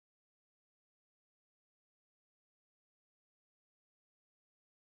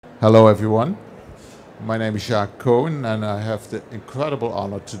Hello everyone, my name is Jacques Cohen and I have the incredible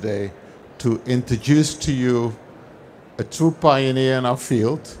honor today to introduce to you a true pioneer in our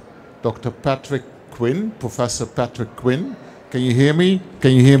field, Dr. Patrick Quinn, Professor Patrick Quinn. Can you hear me?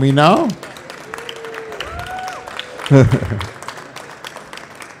 Can you hear me now?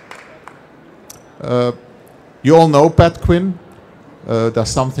 You all know Pat Quinn. There's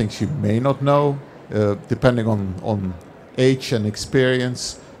some things you may not know, depending on age and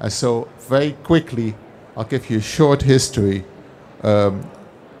experience. And so very quickly, I'll give you a short history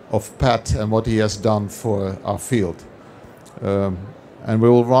of Pat and what he has done for our field. And we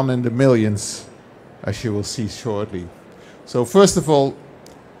will run in the millions, as you will see shortly. So first of all,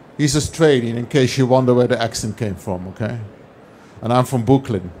 he's Australian, in case you wonder where the accent came from, okay? And I'm from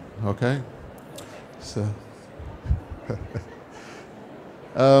Brooklyn, okay? So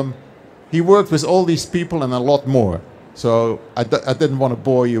he worked with all these people and a lot more. So I didn't want to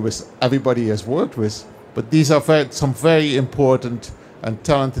bore you with everybody he has worked with, but these are some very important and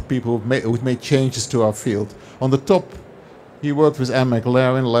talented people who've made changes to our field. On the top, he worked with Anne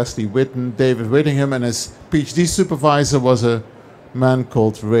McLaren, Leslie Whitten, David Whittingham, and his PhD supervisor was a man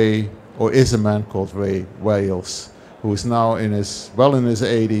called Ray, or is a man called Ray Wales, who is now in his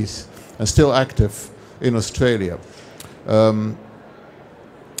 80s and still active in Australia.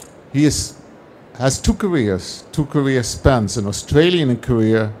 He has two career spans, an Australian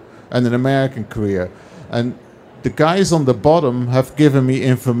career and an American career. And the guys on the bottom have given me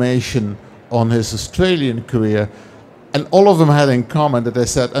information on his Australian career, and all of them had in common that they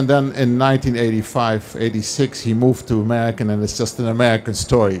said, and then in 1985, 86, he moved to American, and it's just an American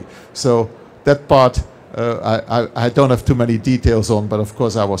story. So that part, I don't have too many details on, but of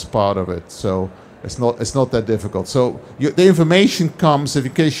course I was part of it. So it's not that difficult. So the information comes, in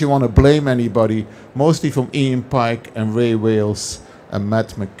case you want to blame anybody, mostly from Ian Pike and Ray Wales and Matt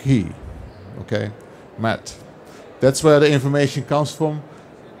McKee. Okay, Matt. That's where the information comes from.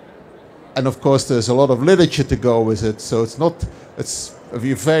 And of course, there's a lot of literature to go with it. So it's a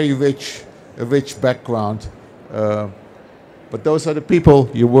very rich background. But those are the people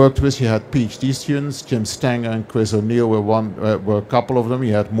you worked with. You had PhD students, Jim Stanger and Chris O'Neill were a couple of them.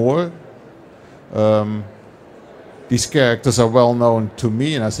 You had more. These characters are well known to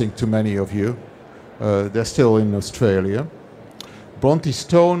me, and I think to many of you. They're still in Australia. Bronte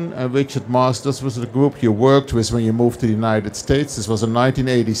Stone and Richard Masters was the group you worked with when you moved to the United States. This was in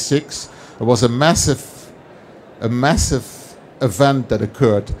 1986. It was a massive event that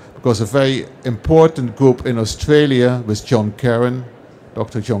occurred because a very important group in Australia with John Caron,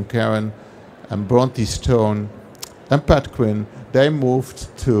 Dr. John Caron, and Bronte Stone and Pat Quinn, they moved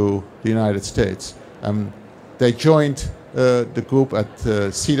to the United States. They joined the group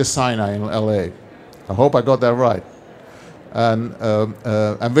at Cedar Sinai in LA. I hope I got that right.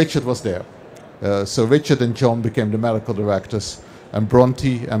 And Richard was there. So Richard and John became the medical directors, and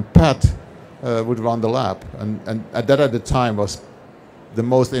Bronte and Pat would run the lab. And that at the time was the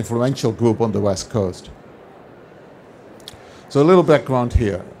most influential group on the West Coast. So a little background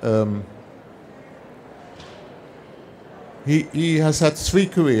here. He has had 3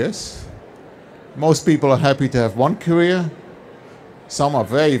 careers. Most people are happy to have 1 career. Some are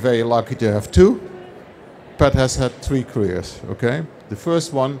very, very lucky to have 2. Pat has had 3 careers, okay? The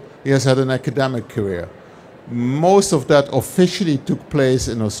first one, he has had an academic career. Most of that officially took place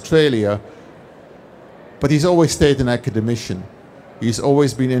in Australia, but he's always stayed an academician. He's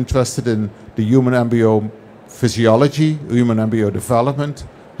always been interested in the human embryo physiology, human embryo development,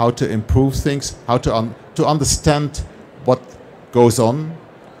 how to improve things, how to understand what goes on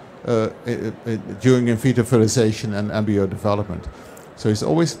during in vitro fertilization and embryo development. So he's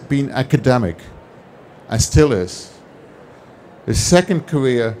always been academic, and still is. His second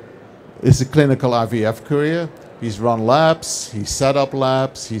career is a clinical IVF career. He's run labs, he's set up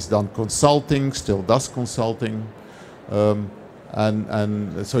labs, he's done consulting, still does consulting.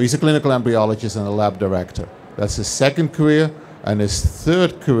 And so he's a clinical embryologist and a lab director. That's his second career. And his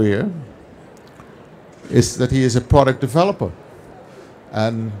third career is that he is a product developer.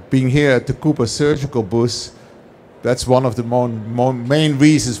 And being here at the Cooper Surgical booth, that's one of the main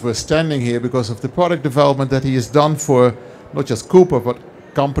reasons we're standing here, because of the product development that he has done for not just Cooper, but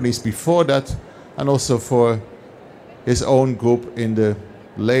companies before that, and also for his own group in the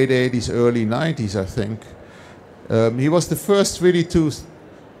late 80s, early 90s, I think. He was the first really to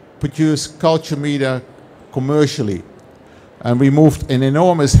produce culture media commercially, and removed an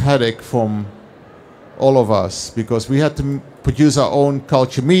enormous headache from all of us, because we had to produce our own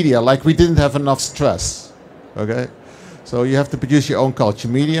culture media, like we didn't have enough stress, okay? So you have to produce your own culture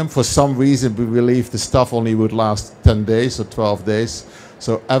medium. For some reason, we believed the stuff only would last 10 days or 12 days.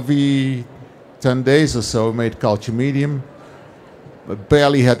 So every 10 days or so, we made culture medium. But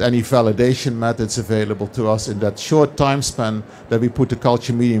barely had any validation methods available to us in that short time span that we put the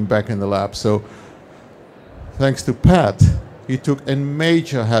culture medium back in the lab. So thanks to Pat, he took a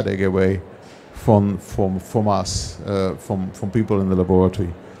major headache away from us, from people in the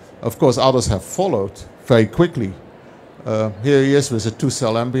laboratory. Of course, others have followed very quickly. Here he is with a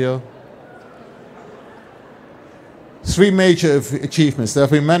 2-cell embryo. 3 major achievements. There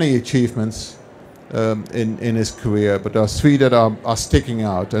have been many achievements in his career, but there are 3 that are sticking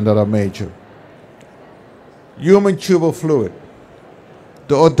out and that are major. Human tubal fluid.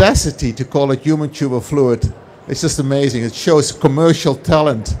 The audacity to call it human tubal fluid is just amazing. It shows commercial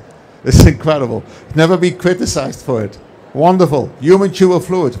talent. It's incredible. Never been criticized for it. Wonderful. Human tubal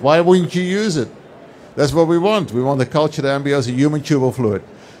fluid. Why wouldn't you use it? That's what we want. We want to culture the embryos in human tubal fluid.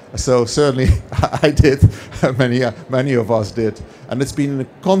 So certainly I did, many of us did. And it's been a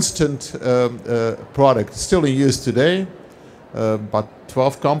constant product. It's still in use today. About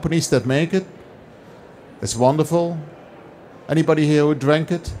 12 companies that make it. It's wonderful. Anybody here who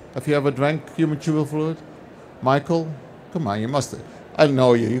drank it? Have you ever drank human tubal fluid? Michael? Come on, you must have. I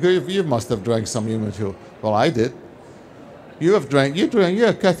know you. You must have drank some human tubal. Well, I did. You drank,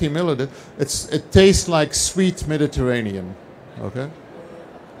 yeah, Kathy Miller did. It tastes like sweet Mediterranean, okay?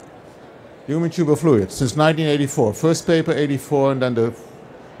 Human tubal fluid, since 1984. First paper, 84, and then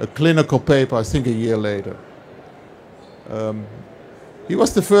a clinical paper, I think a year later. He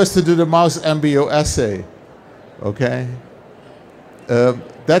was the first to do the mouse embryo assay, okay?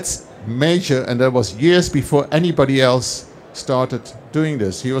 That's major, and that was years before anybody else started doing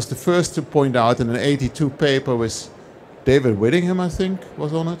this. He was the first to point out in an 82 paper with David Whittingham, I think,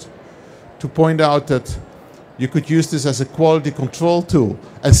 was on it, to point out that you could use this as a quality control tool,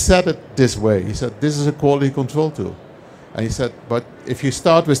 and said it this way. He said, this is a quality control tool. And he said, but if you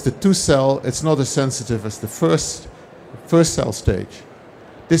start with the 2-cell, it's not as sensitive as the first cell stage.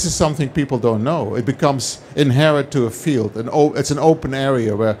 This is something people don't know. It becomes inherent to a field. It's an open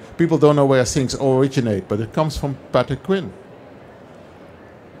area where people don't know where things originate, but it comes from Patrick Quinn.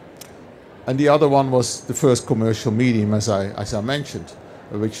 And the other one was the first commercial medium, as I mentioned,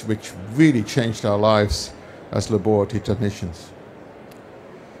 which really changed our lives as laboratory technicians.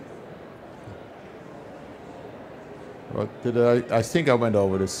 What did I think I went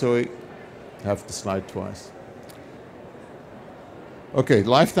over this. Sorry, I have the slide twice. Okay,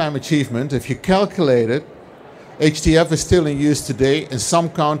 lifetime achievement. If you calculate it, HTF is still in use today. In some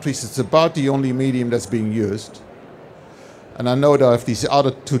countries, it's about the only medium that's being used. And I know there are these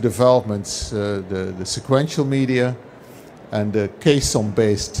other 2 developments, the sequential media and the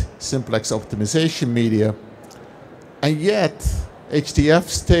KSOM-based simplex optimization media. And yet, HTF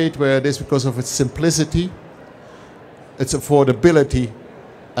stayed where it is because of its simplicity, its affordability,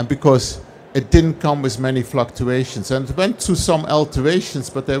 and because it didn't come with many fluctuations. And it went through some alterations,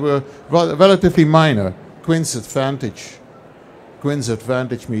 but they were relatively minor. Quinn's Advantage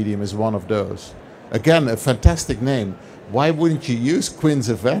medium is one of those. Again, a fantastic name. Why wouldn't you use Quinn's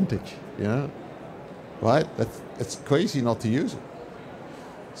Advantage? You know, right? It's crazy not to use it.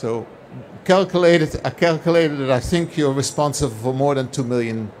 So, I calculated that I think you're responsible for more than 2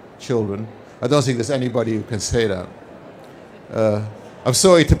 million children. I don't think there's anybody who can say that. I'm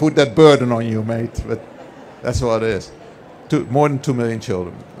sorry to put that burden on you, mate, but that's what it is. More than 2 million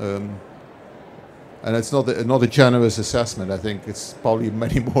children. And it's not a generous assessment. I think it's probably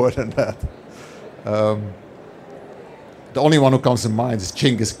many more than that. The only one who comes to mind is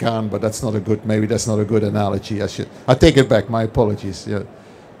Genghis Khan, but that's not a good. Maybe that's not a good analogy. I take it back. My apologies. Yeah.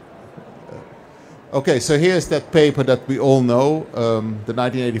 Okay, so here's that paper that we all know, the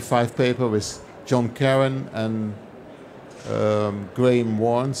 1985 paper with John Caron and Graham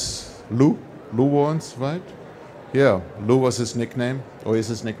Warnes, Lou Warnes, right? Yeah, Lou was his nickname, or is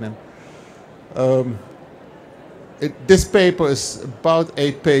his nickname. This paper is about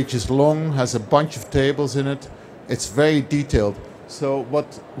 8 pages long, has a bunch of tables in it. It's very detailed. So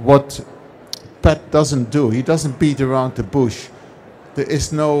what Pat doesn't do, he doesn't beat around the bush. There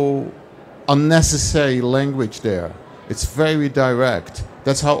is no unnecessary language there. It's very direct.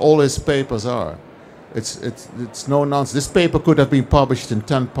 That's how all his papers are. It's no nonsense. This paper could have been published in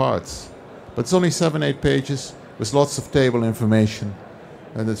 10 parts, but it's only 7-8 pages with lots of table information,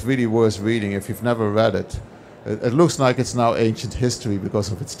 and it's really worth reading if you've never read it. It looks like it's now ancient history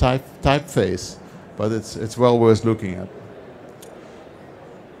because of its typeface, but it's well worth looking at.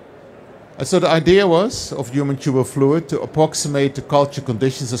 And so the idea was of human tubal fluid to approximate the culture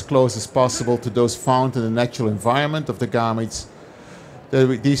conditions as close as possible to those found in the natural environment of the gametes.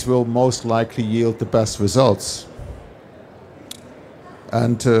 These will most likely yield the best results.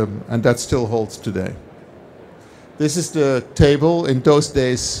 and that still holds today. This is the table. In those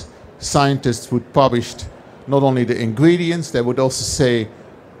days, scientists would publish not only the ingredients, they would also say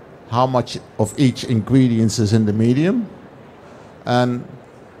how much of each ingredient is in the medium. And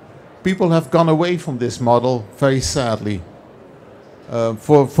people have gone away from this model very sadly,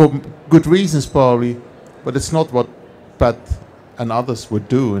 for good reasons probably, but it's not what Pat and others would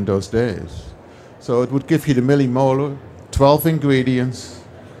do in those days. So it would give you the millimolar, 12 ingredients.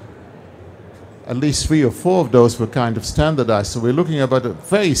 At least 3 or 4 of those were kind of standardized. So we're looking about a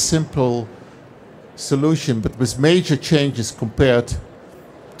very simple solution, but with major changes compared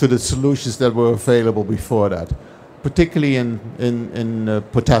to the solutions that were available before that, particularly in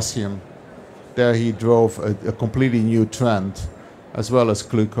potassium. There he drove a completely new trend, as well as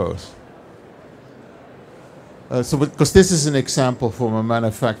glucose. So because this is an example from a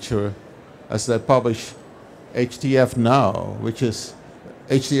manufacturer, as they publish HDF now, which is,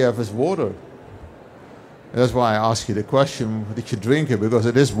 HDF is water. That's why I ask you the question, did you drink it? Because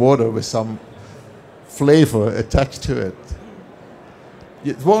it is water with some flavor attached to it.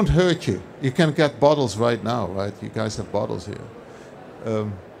 It won't hurt you. You can get bottles right now, right? You guys have bottles here.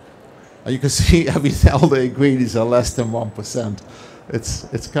 And you can see all the ingredients are less than 1%.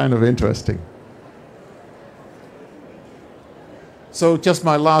 It's kind of interesting. So just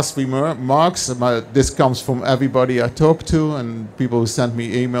my last remarks. This comes from everybody I talk to and people who send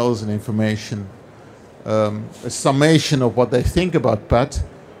me emails and information. A summation of what they think about Pat.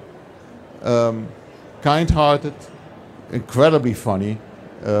 Kind-hearted, incredibly funny,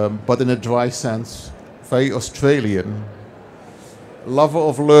 but in a dry sense, very Australian. Lover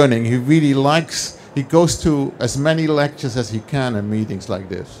of learning. He really likes, he goes to as many lectures as he can in meetings like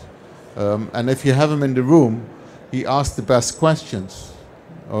this. And if you have him in the room, he asks the best questions.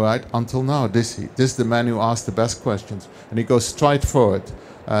 All right, until now, this is the man who asks the best questions. And he goes straight for it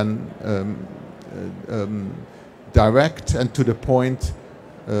and direct and to the point,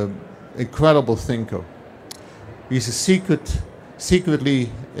 incredible thinker. He's secretly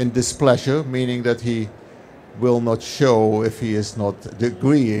in displeasure, meaning that he will not show if he is not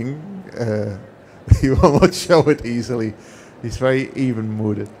agreeing. He will not show it easily. He's very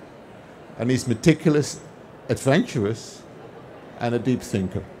even-mooded. And he's meticulous, adventurous, and a deep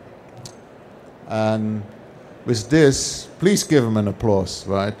thinker. And with this, please give him an applause,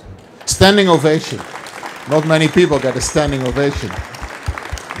 right? Standing ovation. Not many people get a standing ovation.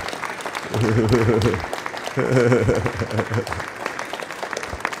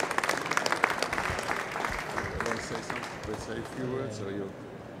 Say a few words, or you?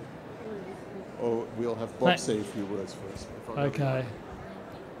 Or we'll have Bob say a few words first. Okay.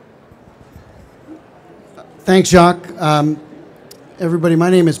 Thanks, Jacques. Everybody, my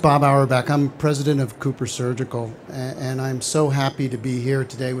name is Bob Auerbach. I'm president of Cooper Surgical, and I'm so happy to be here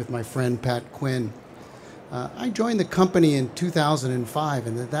today with my friend Pat Quinn. I joined the company in 2005,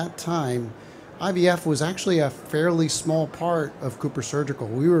 and at that time, IVF was actually a fairly small part of Cooper Surgical.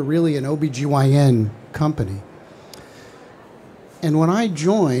 We were really an OBGYN company. And when I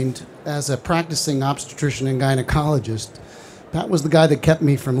joined as a practicing obstetrician and gynecologist, Pat was the guy that kept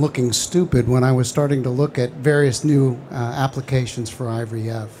me from looking stupid when I was starting to look at various new applications for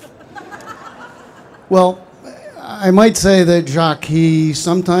IVF. Well, I might say that Jacques, he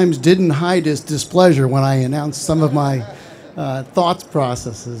sometimes didn't hide his displeasure when I announced some of my thoughts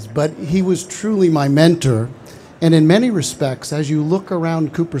processes, but he was truly my mentor. And in many respects, as you look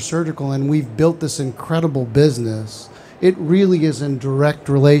around Cooper Surgical and we've built this incredible business, it really is in direct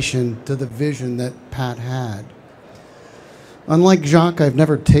relation to the vision that Pat had. Unlike Jacques, I've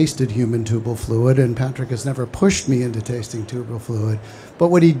never tasted human tubal fluid, and Patrick has never pushed me into tasting tubal fluid. But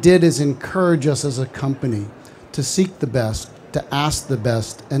what he did is encourage us as a company to seek the best, to ask the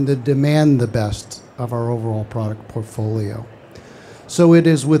best, and to demand the best of our overall product portfolio. So it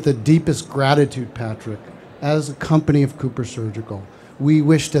is with the deepest gratitude, Patrick, as a company of Cooper Surgical, we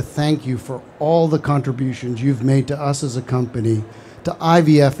wish to thank you for all the contributions you've made to us as a company, to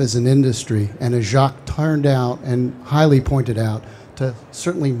IVF as an industry, and as Jacques turned out and highly pointed out, to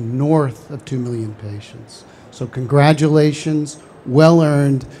certainly north of 2 million patients. So congratulations, well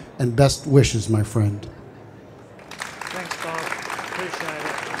earned, and best wishes, my friend. Thanks, Bob. Appreciate it.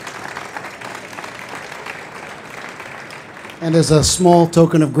 And as a small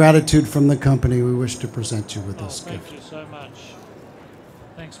token of gratitude from the company, we wish to present you with this gift. Thank you so much.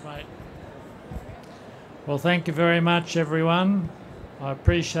 Thanks, mate. Well, thank you very much, everyone. I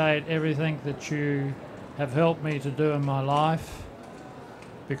appreciate everything that you have helped me to do in my life,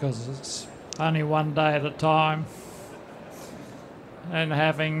 because it's only one day at a time. And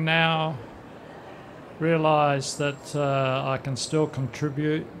having now realise that I can still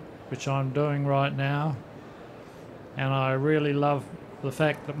contribute, which I'm doing right now. And I really love the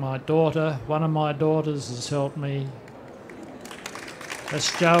fact that one of my daughters has helped me.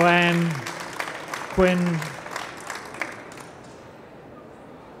 That's Joanne Quinn.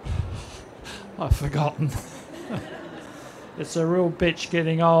 I've forgotten. It's a real bitch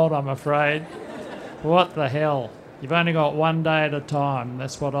getting old, I'm afraid. What the hell? You've only got one day at a time.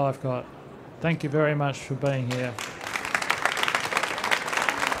 That's what I've got. Thank you very much for being here.